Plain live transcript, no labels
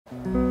You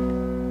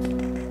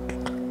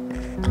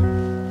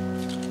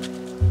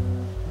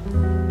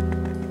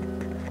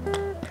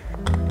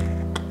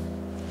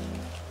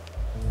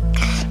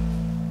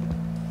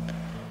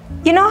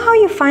know how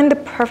you find the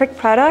perfect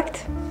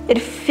product?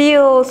 It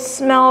feels,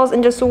 smells,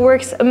 and just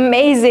works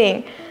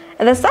amazing.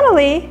 And then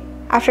suddenly,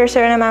 after a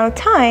certain amount of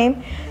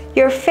time,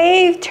 your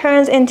fave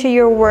turns into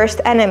your worst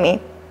enemy.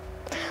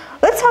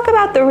 Let's talk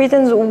about the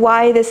reasons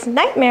why this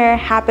nightmare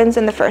happens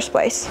in the first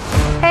place.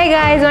 Hey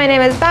guys, my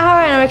name is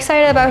Bahar and I'm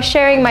excited about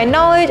sharing my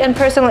knowledge and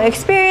personal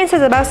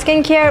experiences about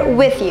skincare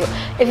with you.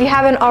 If you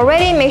haven't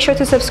already, make sure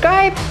to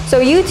subscribe so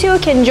you too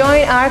can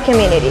join our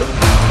community.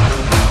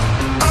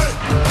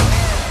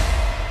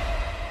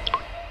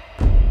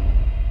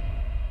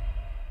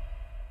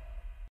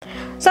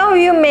 Some of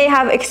you may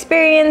have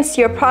experienced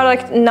your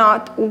product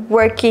not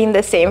working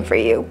the same for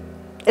you.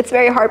 It's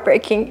very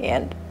heartbreaking,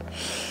 and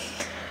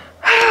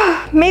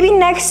maybe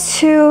next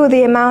to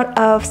the amount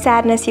of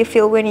sadness you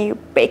feel when you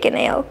bake a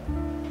nail.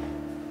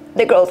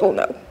 The girls will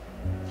know.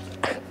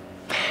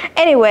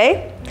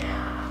 Anyway,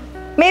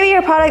 maybe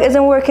your product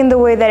isn't working the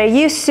way that it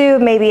used to,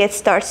 maybe it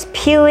starts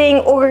peeling,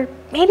 or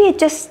maybe it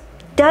just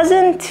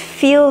doesn't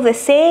feel the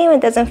same, it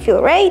doesn't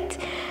feel right.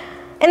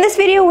 In this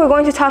video, we're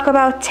going to talk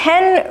about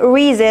 10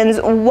 reasons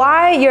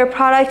why your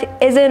product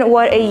isn't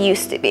what it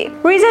used to be.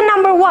 Reason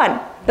number 1,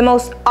 the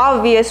most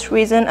obvious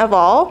reason of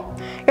all,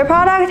 your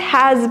product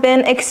has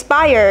been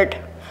expired.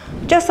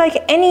 Just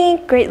like any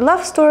great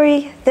love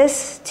story,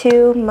 this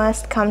too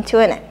must come to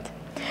an end.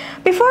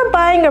 Before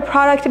buying a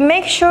product,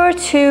 make sure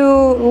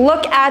to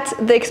look at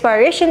the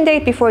expiration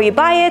date before you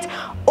buy it,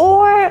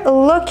 or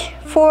look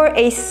for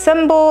a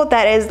symbol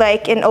that is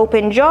like an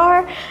open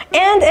jar,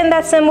 and in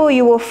that symbol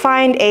you will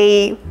find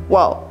a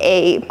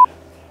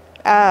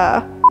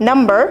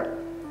number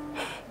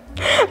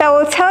that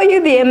will tell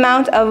you the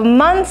amount of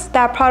months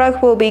that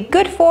product will be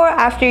good for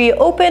after you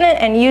open it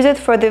and use it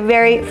for the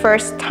very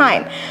first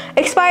time.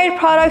 Expired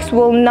products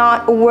will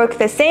not work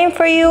the same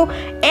for you,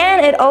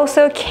 and it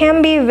also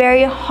can be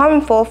very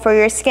harmful for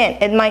your skin.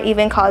 It might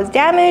even cause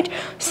damage,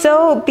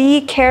 so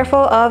be careful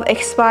of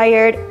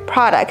expired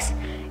products.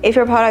 If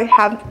your product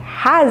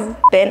has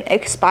been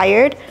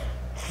expired,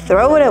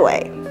 throw it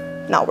away.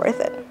 Not worth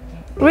it.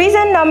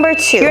 Reason number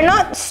 2, you're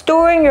not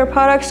storing your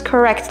products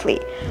correctly.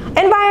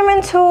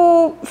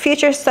 Environmental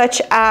features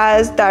such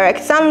as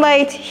direct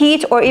sunlight,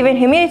 heat, or even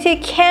humidity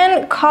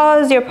can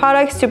cause your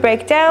products to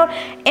break down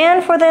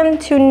and for them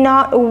to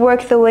not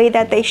work the way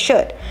that they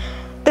should.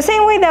 The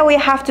same way that we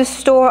have to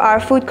store our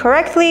food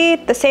correctly,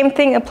 the same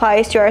thing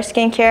applies to our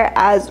skincare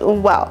as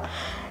well.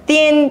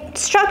 The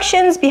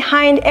instructions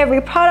behind every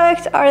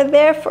product are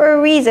there for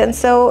a reason,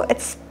 so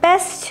it's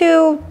best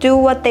to do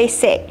what they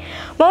say.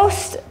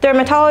 Most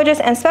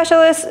dermatologists and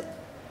specialists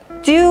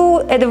do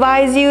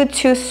advise you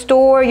to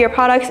store your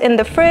products in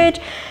the fridge.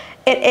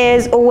 It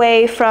is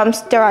away from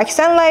direct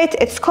sunlight,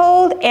 it's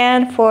cold,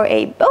 and for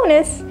a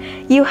bonus,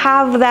 you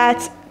have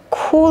that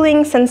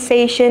cooling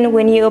sensation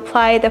when you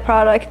apply the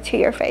product to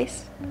your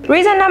face.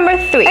 Reason number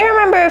 3. I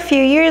remember a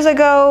few years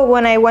ago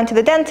when I went to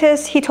the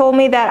dentist, he told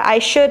me that I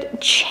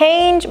should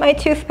change my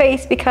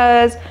toothpaste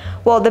because,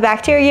 well, the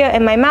bacteria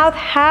in my mouth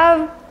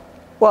have,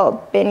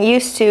 well, been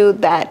used to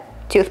that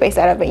toothpaste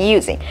that I've been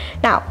using.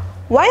 Now,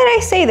 why did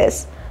I say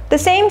this? The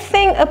same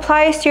thing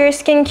applies to your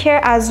skincare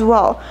as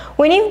well.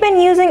 When you've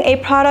been using a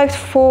product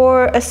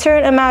for a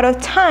certain amount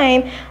of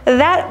time,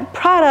 that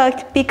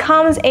product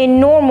becomes a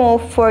normal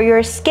for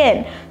your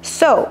skin.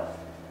 So,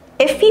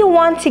 if you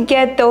want to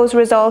get those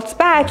results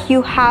back,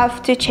 you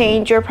have to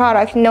change your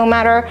product no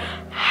matter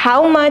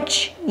how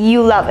much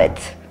you love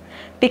it.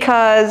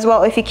 Because,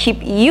 well, if you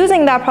keep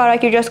using that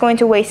product, you're just going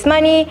to waste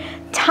money,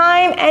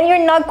 time, and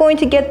you're not going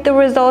to get the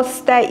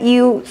results that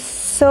you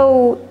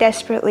so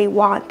desperately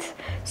want.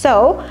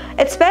 So,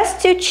 it's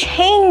best to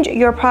change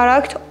your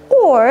product,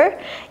 or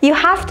you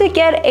have to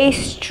get a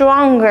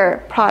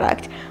stronger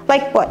product.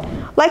 Like what?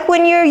 Like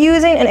when you're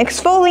using an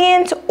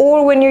exfoliant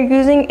or when you're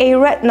using a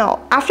retinol.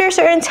 After a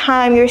certain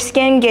time, your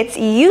skin gets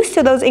used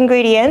to those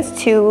ingredients,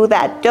 to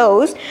that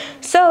dose,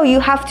 so you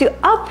have to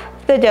up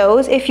the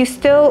dose if you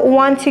still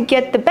want to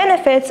get the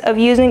benefits of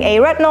using a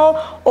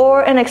retinol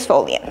or an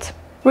exfoliant.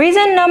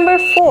 Reason number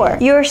 4,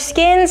 your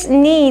skin's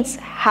needs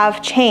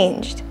have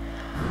changed.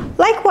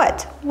 Like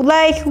what?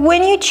 Like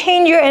when you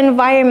change your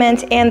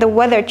environment and the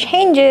weather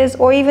changes,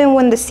 or even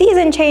when the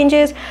season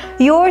changes,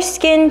 your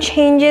skin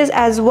changes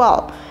as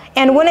well.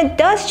 And when it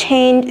does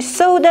change,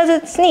 so does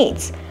its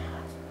needs.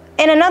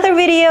 In another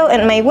video,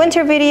 in my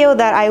winter video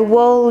that I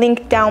will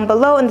link down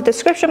below in the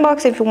description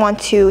box if you want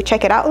to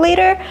check it out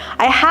later,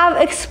 I have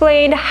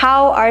explained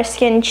how our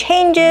skin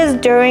changes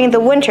during the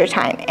winter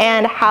time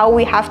and how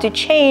we have to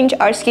change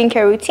our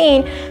skincare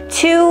routine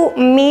to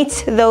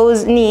meet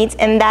those needs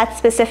in that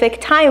specific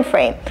time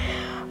frame.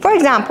 For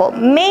example,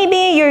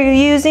 maybe you're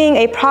using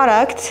a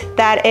product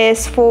that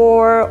is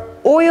for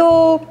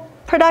oil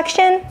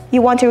production.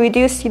 You want to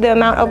reduce the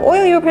amount of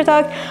oil you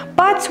produce,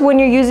 but when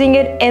you're using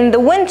it in the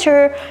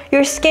winter,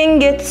 your skin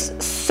gets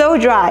so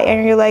dry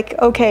and you're like,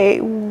 okay,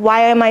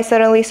 why am I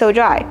suddenly so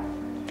dry?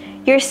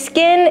 your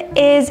skin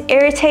is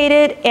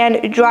irritated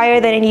and drier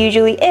than it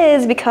usually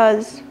is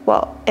because,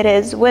 well, it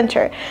is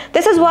winter.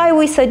 This is why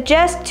we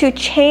suggest to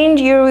change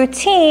your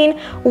routine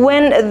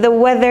when the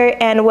weather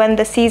and when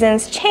the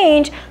seasons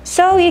change,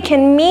 so you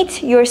can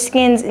meet your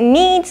skin's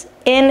needs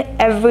in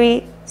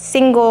every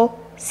single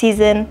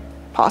season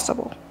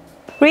possible.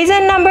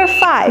 Reason number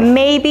 5,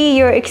 maybe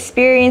you're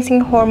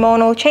experiencing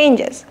hormonal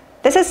changes.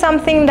 This is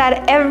something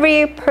that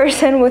every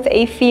person with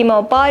a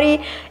female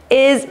body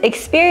is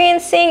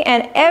experiencing,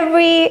 and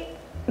every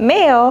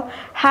male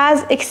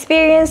has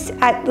experienced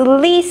at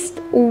least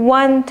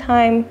one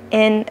time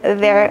in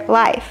their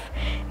life.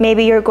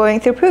 Maybe you're going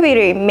through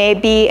puberty,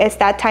 maybe it's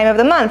that time of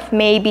the month,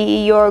 maybe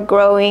you're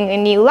growing a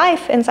new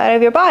life inside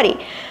of your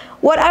body.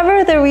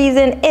 Whatever the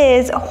reason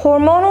is,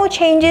 hormonal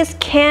changes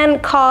can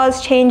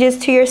cause changes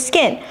to your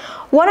skin.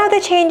 One of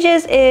the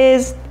changes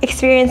is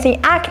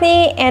experiencing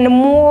acne and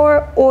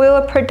more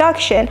oil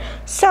production.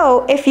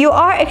 So if you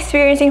are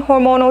experiencing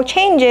hormonal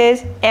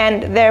changes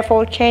and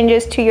therefore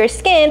changes to your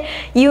skin,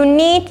 you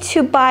need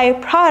to buy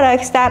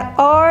products that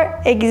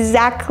are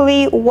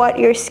exactly what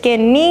your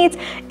skin needs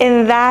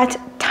in that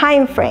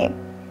time frame.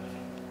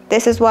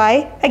 This is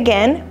why,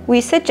 again, we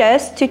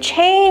suggest to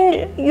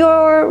change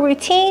your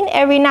routine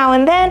every now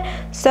and then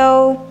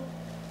so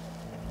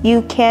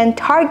you can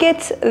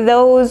target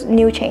those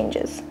new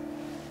changes.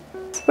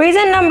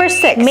 Reason number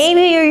 6,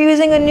 maybe you're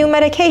using a new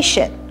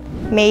medication.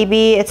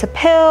 Maybe it's a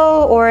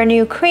pill or a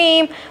new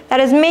cream that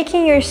is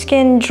making your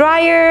skin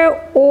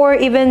drier or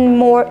even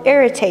more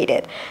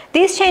irritated.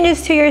 These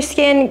changes to your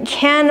skin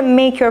can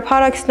make your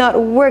products not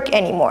work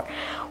anymore.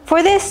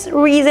 For this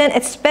reason,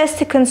 it's best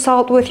to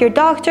consult with your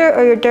doctor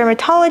or your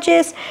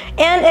dermatologist,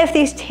 and if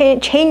these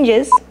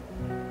changes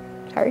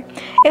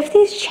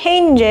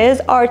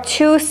are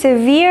too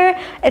severe,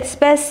 it's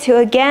best to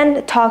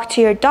again talk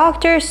to your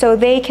doctor so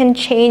they can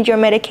change your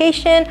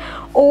medication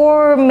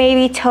or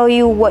maybe tell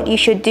you what you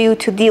should do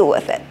to deal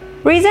with it.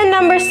 Reason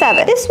number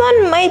 7. This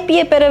one might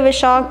be a bit of a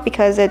shock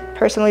because it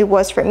personally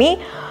was for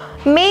me.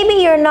 Maybe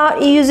you're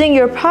not using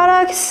your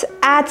products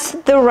at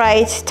the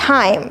right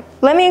time.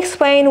 Let me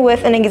explain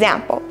with an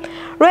example.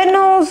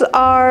 Retinols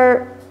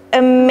are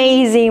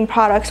amazing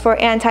products for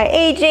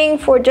anti-aging,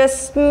 for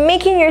just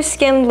making your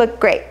skin look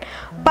great.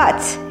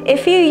 But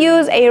if you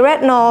use a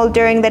retinol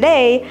during the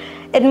day,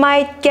 it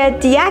might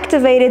get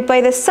deactivated by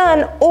the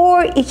sun,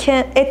 or it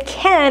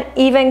can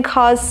even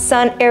cause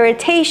sun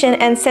irritation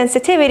and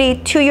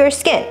sensitivity to your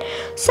skin.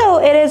 So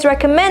it is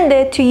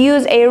recommended to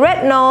use a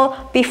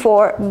retinol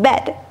before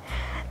bed.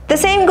 The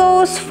same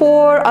goes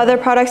for other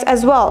products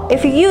as well.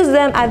 If you use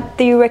them at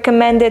the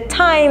recommended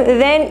time,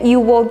 then you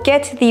will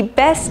get the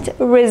best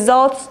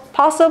results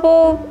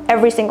possible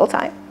every single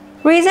time.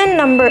 Reason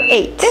number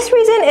 8. This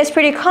reason is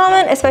pretty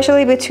common,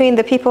 especially between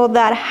the people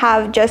that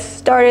have just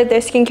started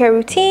their skincare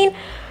routine.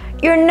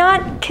 You're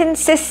not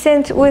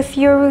consistent with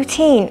your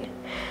routine.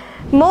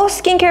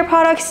 Most skincare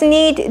products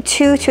need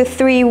 2 to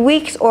 3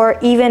 weeks or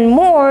even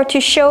more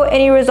to show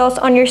any results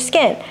on your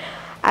skin.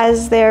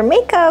 As their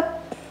makeup,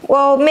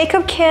 well,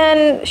 makeup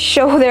can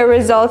show their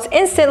results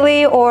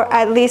instantly or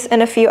at least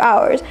in a few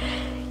hours.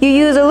 You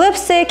use a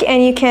lipstick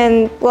and you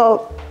can,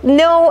 well,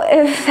 know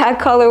if that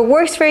color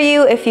works for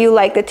you, if you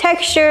like the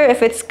texture,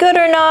 if it's good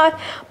or not,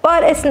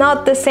 but it's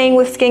not the same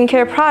with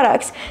skincare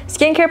products.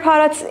 Skincare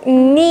products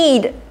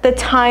need the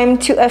time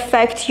to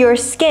affect your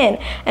skin,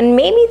 and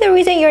maybe the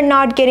reason you're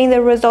not getting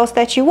the results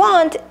that you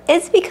want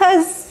is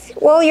because,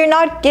 well, you're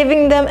not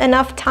giving them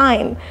enough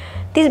time.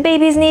 These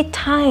babies need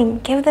time.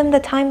 Give them the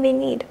time they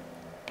need.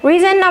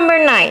 Reason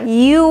number 9,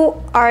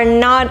 you are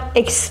not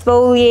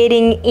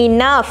exfoliating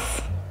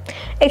enough.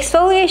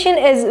 Exfoliation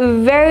is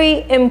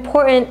very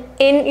important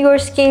in your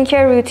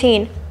skincare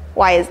routine.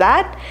 Why is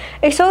that?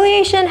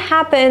 Exfoliation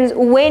happens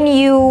when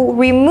you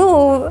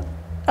remove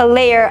a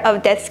layer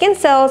of dead skin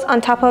cells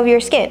on top of your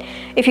skin.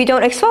 If you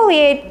don't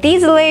exfoliate,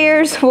 these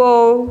layers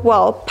will,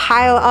 well,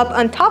 pile up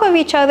on top of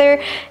each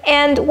other,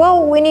 and,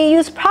 well, when you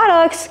use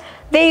products,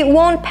 they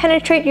won't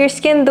penetrate your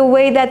skin the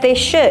way that they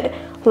should.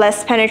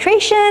 Less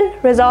penetration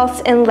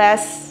results in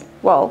less,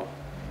 well,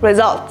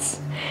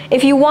 results.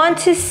 If you want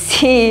to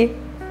see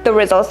the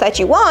results that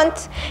you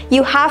want,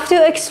 you have to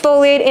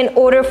exfoliate in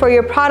order for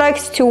your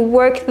products to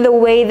work the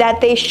way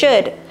that they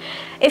should.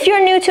 If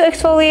you're new to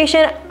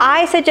exfoliation,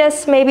 I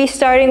suggest maybe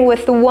starting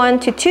with 1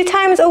 to 2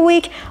 times a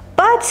week,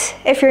 but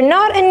if you're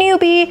not a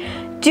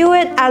newbie, do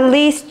it at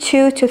least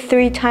 2 to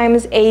 3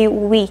 times a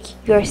week.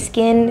 Your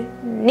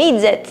skin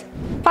needs it.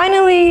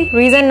 Finally,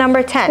 reason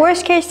number 10.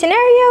 Worst case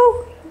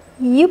scenario,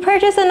 you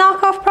purchase a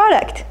knockoff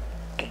product.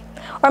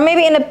 Or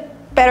maybe in a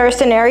better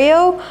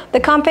scenario, the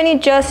company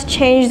just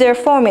changed their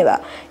formula.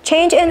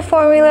 Change in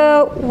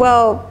formula,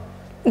 well,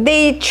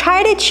 they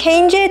try to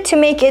change it to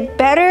make it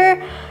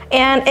better,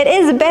 and it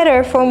is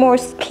better for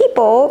most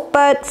people,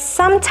 but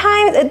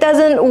sometimes it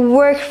doesn't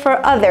work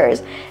for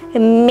others.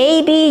 And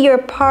maybe you're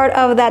part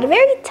of that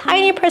very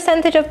tiny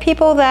percentage of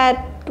people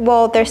that,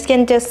 well, their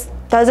skin just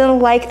doesn't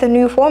like the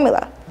new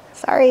formula.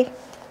 Sorry.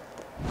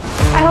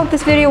 I hope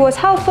this video was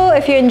helpful.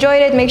 If you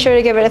enjoyed it, make sure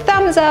to give it a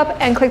thumbs up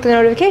and click the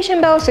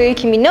notification bell so you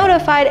can be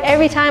notified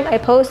every time I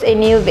post a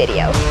new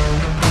video.